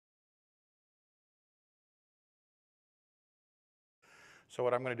So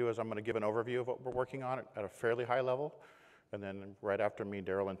what I'm going to do is I'm going to give an overview of what we're working on at a fairly high level, and then right after me,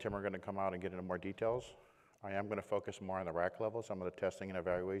 Daryl and Tim are going to come out and get into more details. I am going to focus more on the rack level, some of the testing and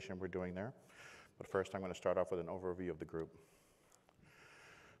evaluation we're doing there. But first, I'm going to start off with an overview of the group.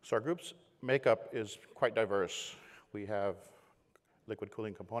 So our group's makeup is quite diverse. We have liquid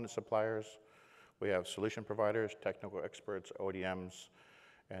cooling component suppliers, we have solution providers, technical experts, ODMs,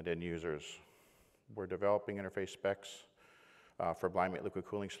 and end users. We're developing interface specs for blind mate liquid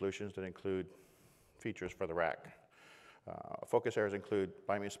cooling solutions that include features for the rack. Focus areas include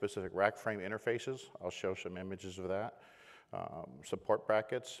blind mate specific rack frame interfaces. I'll show some images of that. Support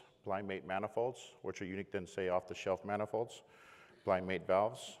brackets, blind mate manifolds, which are unique than say off-the-shelf manifolds, blind mate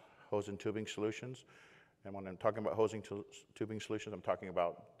valves, hose and tubing solutions. And when I'm talking about hosing tubing solutions, I'm talking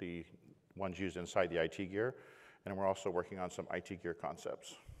about the ones used inside the IT gear. And we're also working on some IT gear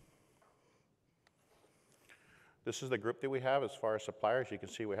concepts. This is the group that we have as far as suppliers. You can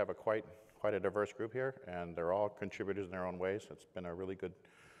see we have quite a diverse group here, and they're all contributors in their own ways. It's been a really good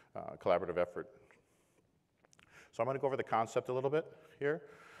collaborative effort. So I'm going to go over the concept a little bit here.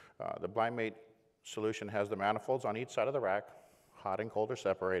 The blind mate solution has the manifolds on each side of the rack, hot and cold are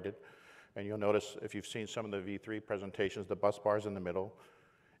separated. And you'll notice if you've seen some of the V3 presentations, the bus bars in the middle.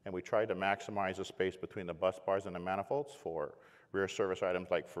 And we tried to maximize the space between the bus bars and the manifolds for rear service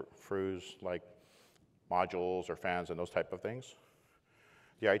items like FRUs, like modules or fans and those type of things.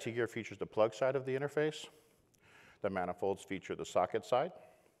 The IT gear features the plug side of the interface. The manifolds feature the socket side.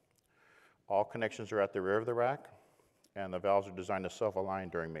 All connections are at the rear of the rack, and the valves are designed to self-align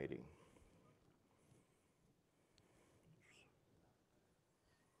during mating.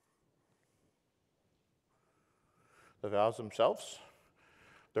 The valves themselves,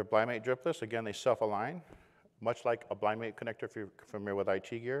 they're blind mate dripless. Again, they self-align, much like a blind mate connector if you're familiar with IT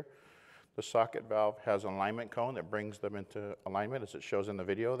gear. The socket valve has an alignment cone that brings them into alignment, as it shows in the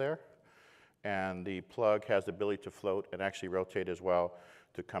video there. And the plug has the ability to float and actually rotate as well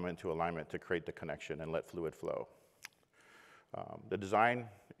to come into alignment to create the connection and let fluid flow. The design,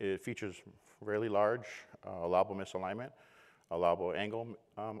 it features really large allowable misalignment, allowable angle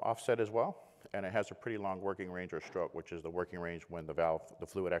offset as well, and it has a pretty long working range or stroke, which is the working range when the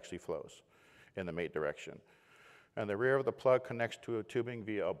fluid actually flows in the mate direction. And the rear of the plug connects to a tubing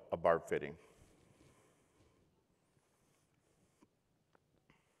via a barb fitting.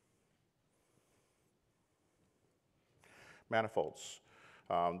 Manifolds.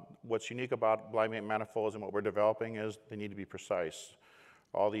 What's unique about blind mate manifolds and what we're developing is they need to be precise.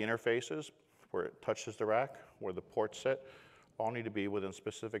 All the interfaces where it touches the rack, where the ports sit, all need to be within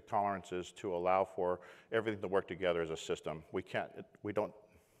specific tolerances to allow for everything to work together as a system. We can't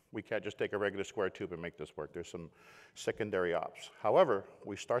just take a regular square tube and make this work. There's some secondary ops. However,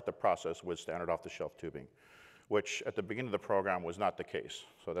 we start the process with standard off-the-shelf tubing, which at the beginning of the program was not the case.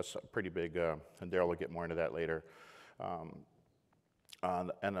 So that's pretty big, and Daryl will get more into that later.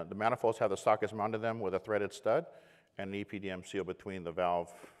 The manifolds have the sockets mounted them with a threaded stud and an EPDM seal between the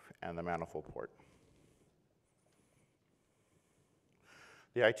valve and the manifold port.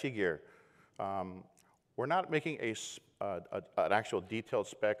 The IT gear. We're not making an actual detailed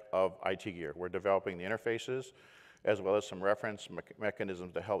spec of IT gear. We're developing the interfaces as well as some reference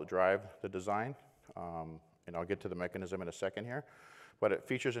mechanisms to help drive the design. And I'll get to the mechanism in a second here. But it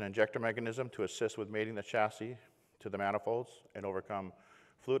features an injector mechanism to assist with mating the chassis to the manifolds and overcome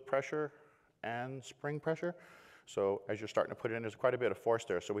fluid pressure and spring pressure. So as you're starting to put it in, there's quite a bit of force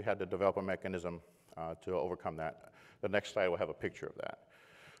there, so we had to develop a mechanism to overcome that. The next slide will have a picture of that.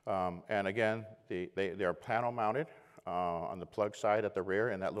 And again, they are panel mounted on the plug side at the rear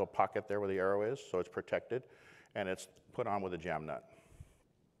in that little pocket there where the arrow is, so it's protected, and it's put on with a jam nut.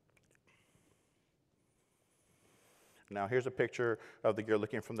 Now here's a picture of the gear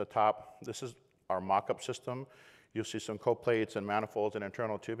looking from the top. This is our mock-up system. You'll see some coplates and manifolds and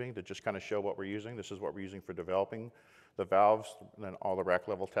internal tubing to just kind of show what we're using. This is what we're using for developing the valves and then all the rack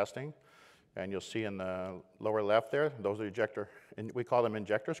level testing. And you'll see in the lower left there, those are ejector, and we call them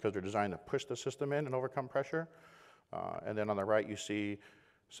injectors because they're designed to push the system in and overcome pressure. And then on the right, you see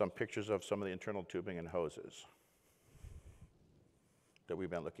some pictures of some of the internal tubing and hoses that we've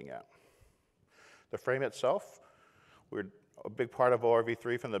been looking at. The frame itself, a big part of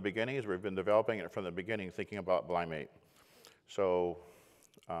ORV3 from the beginning is we've been developing it from the beginning, thinking about blind mate. So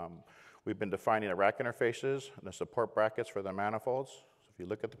we've been defining the rack interfaces and the support brackets for the manifolds. So if you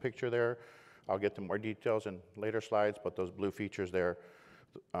look at the picture there, I'll get to more details in later slides, but those blue features there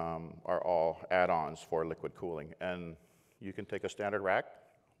are all add-ons for liquid cooling. And you can take a standard rack,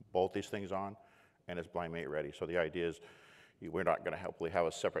 bolt these things on, and it's blind mate ready. So the idea is we're not going to hopefully have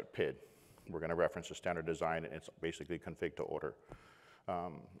a separate PID. We're going to reference a standard design, and it's basically config to order.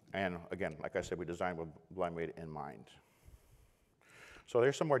 And again, like I said, we designed with blind mate in mind. So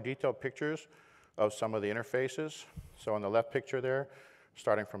there's some more detailed pictures of some of the interfaces. So on the left picture there,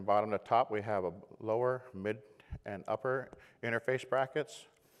 starting from bottom to top, we have a lower, mid, and upper interface brackets.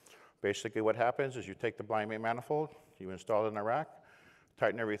 Basically what happens is you take the blind mate manifold, you install it in the rack,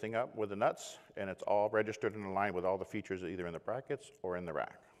 tighten everything up with the nuts, and it's all registered and aligned with all the features either in the brackets or in the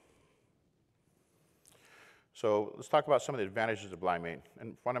rack. So let's talk about some of the advantages of blind mate.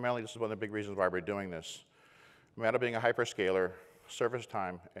 And fundamentally, this is one of the big reasons why we're doing this. Meta being a hyperscaler, service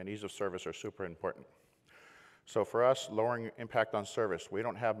time and ease of service are super important. So for us, lowering impact on service, we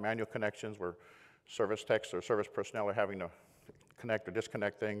don't have manual connections where service techs or service personnel are having to connect or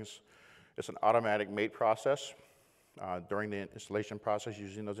disconnect things. It's an automatic mate process during the installation process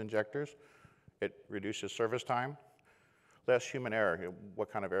using those injectors. It reduces service time, less human error.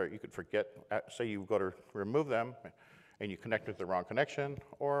 What kind of error? You could forget, say you go to remove them and you connect with the wrong connection,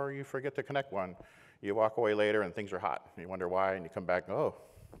 or you forget to connect one. You walk away later and things are hot. You wonder why, and you come back and, oh,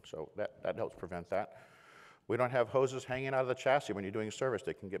 so that helps prevent that. We don't have hoses hanging out of the chassis when you're doing service.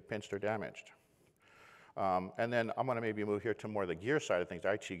 They can get pinched or damaged. And then I'm going to maybe move here to more the gear side of things,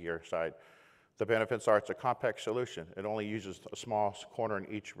 IT gear side. The benefits are it's a compact solution. It only uses a small corner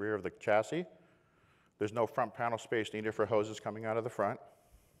in each rear of the chassis. There's no front panel space needed for hoses coming out of the front.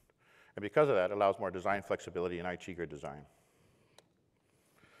 And because of that, it allows more design flexibility in IT gear design.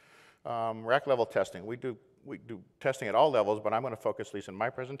 Rack level testing. We do testing at all levels, but I'm going to focus, at least in my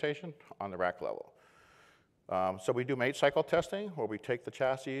presentation, on the rack level. So we do mate cycle testing, where we take the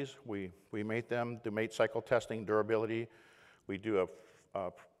chassis, we mate them, do mate cycle testing, durability. We do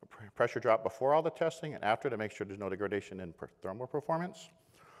a pressure drop before all the testing and after to make sure there's no degradation in thermal performance.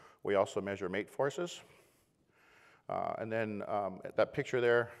 We also measure mate forces. And then that picture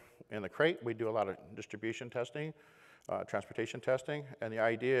there in the crate, we do a lot of distribution testing, transportation testing. And the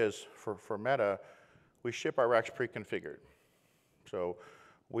idea is for Meta, we ship our racks pre-configured. So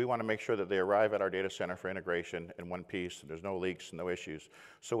we want to make sure that they arrive at our data center for integration in one piece, and there's no leaks, no issues.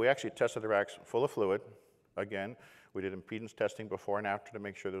 So we actually tested the racks full of fluid. Again, we did impedance testing before and after to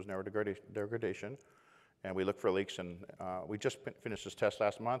make sure there was no degradation. And we looked for leaks, and we just finished this test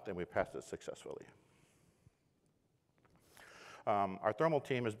last month, and we passed it successfully. Our thermal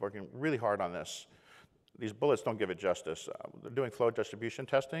team is working really hard on this. These bullets don't give it justice. They're doing flow distribution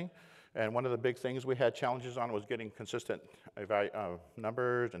testing, and one of the big things we had challenges on was getting consistent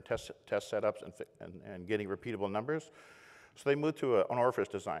numbers and test setups and getting repeatable numbers. So they moved to an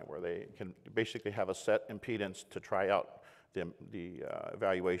ORV3 design where they can basically have a set impedance to try out the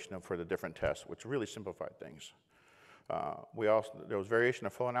evaluation for the different tests, which really simplified things. There was variation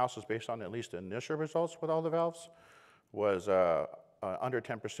of flow analysis based on at least the initial results with all the valves, was under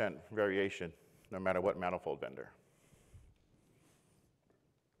 10% variation no matter what manifold vendor.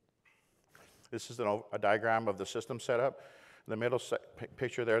 This is a diagram of the system setup. In the middle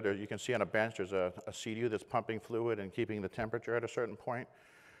picture there, you can see on a bench there's a CDU that's pumping fluid and keeping the temperature at a certain point.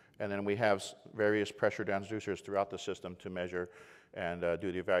 And then we have various pressure transducers throughout the system to measure and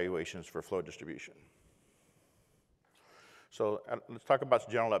do the evaluations for flow distribution. So let's talk about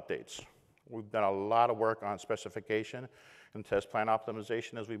general updates. We've done a lot of work on specification and test plan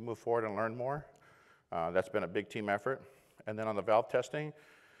optimization as we move forward and learn more. That's been a big team effort. And then on the valve testing,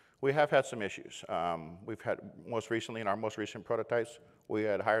 we have had some issues. We've had, most recently in our most recent prototypes, we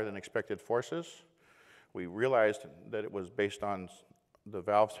had higher than expected forces. We realized that it was based on the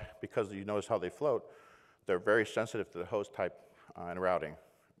valves, because you notice how they float, they're very sensitive to the hose type and routing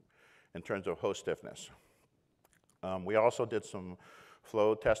in terms of hose stiffness. We also did some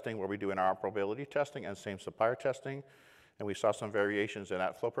flow testing where we do interoperability testing and same supplier testing, and we saw some variations in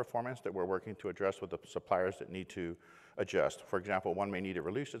that flow performance that we're working to address with the suppliers that need to adjust. For example, one may need to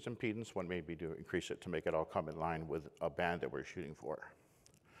reduce its impedance, one may be to increase it to make it all come in line with a band that we're shooting for.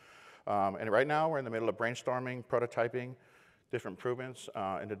 And right now we're in the middle of brainstorming, prototyping, different improvements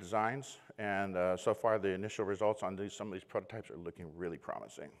in the designs, and so far the initial results on some of these prototypes are looking really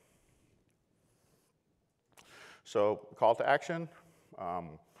promising. So call to action,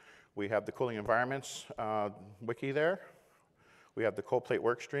 we have the cooling environments wiki there. We have the cold plate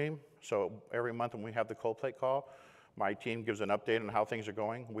work stream. So every month when we have the cold plate call, my team gives an update on how things are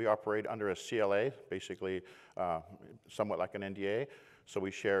going. We operate under a CLA, basically somewhat like an NDA. So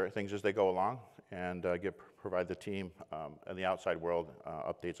we share things as they go along and provide the team and the outside world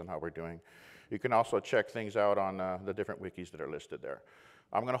updates on how we're doing. You can also check things out on the different wikis that are listed there.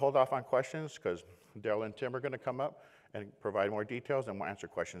 I'm going to hold off on questions because Daryl and Tim are going to come up and provide more details, and we'll answer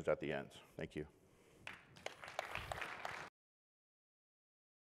questions at the end. Thank you.